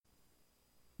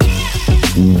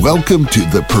Welcome to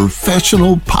the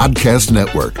Professional Podcast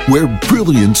Network, where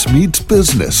brilliance meets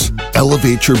business.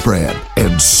 Elevate your brand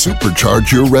and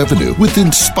supercharge your revenue with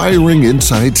inspiring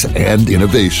insights and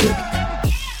innovation.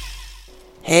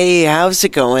 Hey, how's it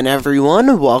going,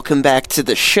 everyone? Welcome back to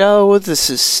the show. This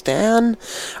is Stan.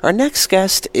 Our next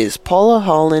guest is Paula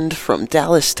Holland from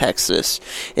Dallas, Texas,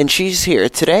 and she's here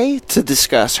today to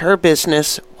discuss her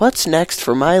business, What's Next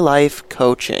for My Life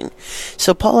Coaching.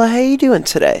 So, Paula, how are you doing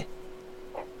today?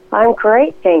 I'm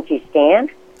great, thank you, Stan.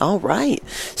 All right.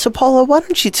 So, Paula, why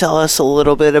don't you tell us a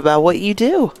little bit about what you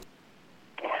do?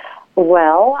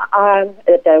 Well,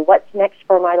 the What's Next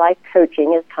for My Life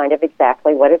Coaching is kind of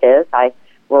exactly what it is. I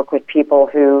work with people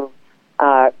who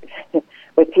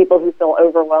feel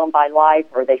overwhelmed by life,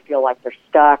 or they feel like they're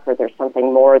stuck, or there's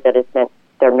something more that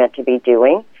they're meant to be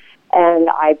doing. And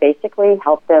I basically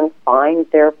help them find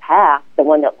their path, the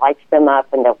one that lights them up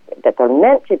and that they're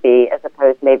meant to be, as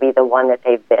opposed maybe the one that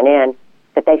they've been in,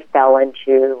 that they fell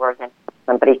into, or that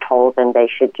somebody told them they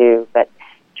should do. But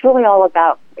it's really all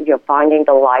about finding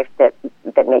the life that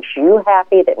makes you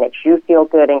happy, that makes you feel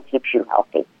good, and keeps you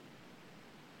healthy.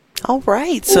 All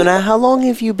right. So now, how long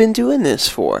have you been doing this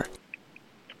for?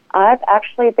 I've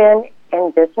actually been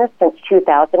in business since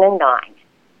 2009.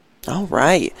 All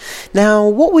right. Now,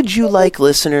 what would you like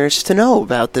listeners to know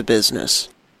about the business?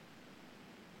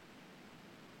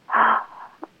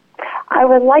 I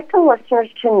would like the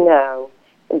listeners to know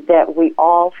that we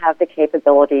all have the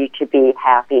capability to be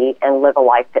happy and live a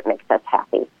life that makes us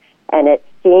happy. And it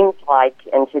seems like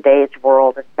in today's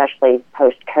world, especially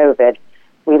post-COVID,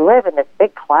 we live in this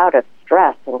big cloud of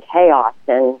stress and chaos,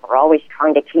 and we're always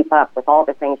trying to keep up with all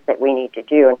the things that we need to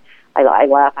do. And I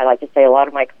laugh. I like to say a lot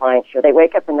of my clients, they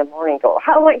wake up in the morning and go,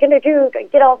 how am I going to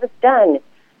get all this done?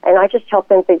 And I just help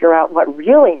them figure out what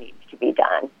really needs to be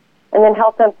done, and then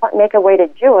help them make a way to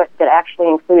do it that actually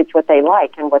includes what they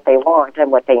like and what they want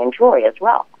and what they enjoy as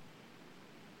well.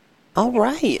 All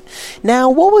right. Now,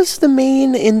 what was the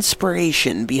main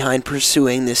inspiration behind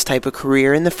pursuing this type of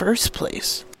career in the first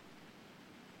place?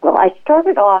 Well, I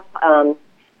started off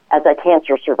as a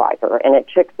cancer survivor, and it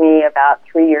took me about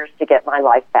 3 years to get my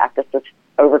life back. This was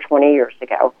over 20 years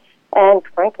ago. And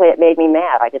frankly, it made me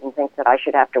mad. I didn't think that I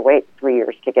should have to wait 3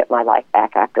 years to get my life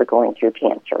back after going through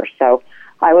cancer. So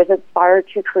I was inspired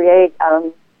to create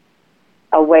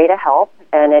a way to help,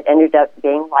 and it ended up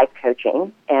being life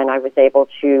coaching. And I was able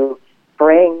to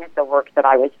bring the work that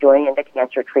I was doing into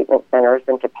cancer treatment centers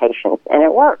and to patients, and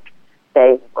it worked.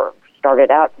 They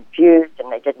started out confused,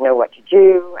 and they didn't know what to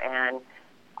do, and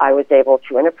I was able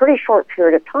to, in a pretty short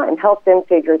period of time, help them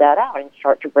figure that out and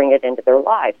start to bring it into their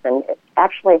lives. And it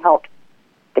actually helped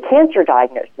the cancer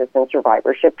diagnosis and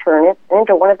survivorship turn it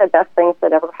into one of the best things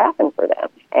that ever happened for them.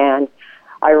 And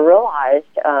I realized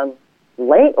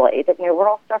lately that we're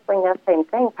all suffering that same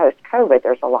thing post-COVID.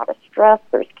 There's a lot of stress,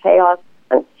 there's chaos,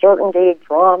 uncertainty,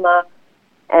 drama,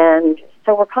 and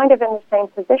so we're kind of in the same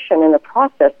position. And the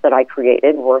process that I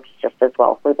created works just as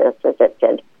well for this as it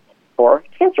did for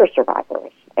cancer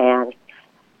survivors. And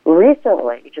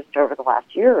recently, just over the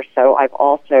last year or so, I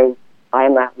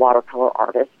am a watercolor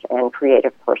artist and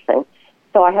creative person.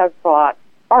 So I have brought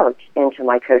art into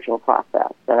my coaching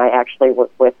process. And I actually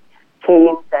work with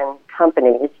teams and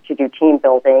companies to do team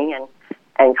building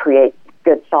and create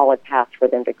good, solid paths for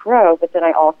them to grow. But then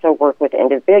I also work with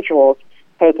individuals,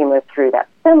 taking them through that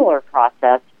similar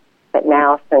process. But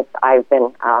now, since I've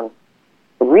been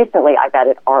recently, I've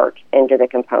added art into the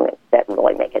components that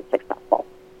really make it successful.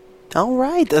 All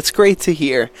right, that's great to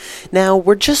hear. Now,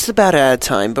 we're just about out of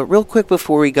time, but real quick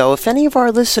before we go, if any of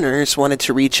our listeners wanted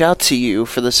to reach out to you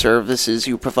for the services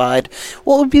you provide,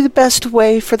 what would be the best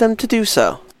way for them to do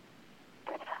so?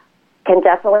 Can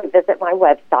definitely visit my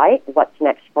website,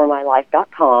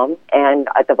 what'snextformylife.com, and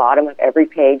at the bottom of every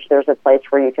page there's a place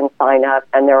where you can sign up,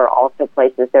 and there are also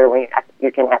places there where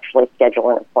you can actually schedule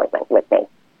an appointment with me.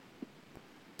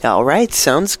 All right,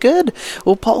 sounds good.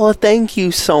 Well, Paula, thank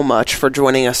you so much for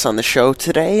joining us on the show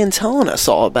today and telling us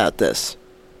all about this.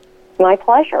 My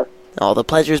pleasure. Oh, the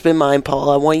pleasure's been mine,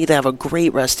 Paula. I want you to have a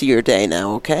great rest of your day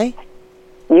now, okay?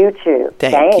 You too.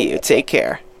 Thank you. Take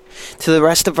care. To the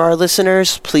rest of our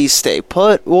listeners, please stay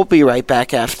put. We'll be right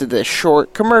back after this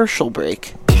short commercial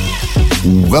break.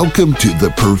 Welcome to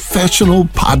the Professional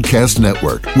Podcast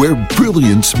Network, where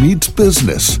brilliance meets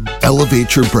business.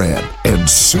 Elevate your brand and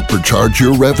supercharge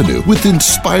your revenue with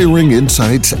inspiring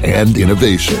insights and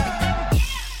innovation.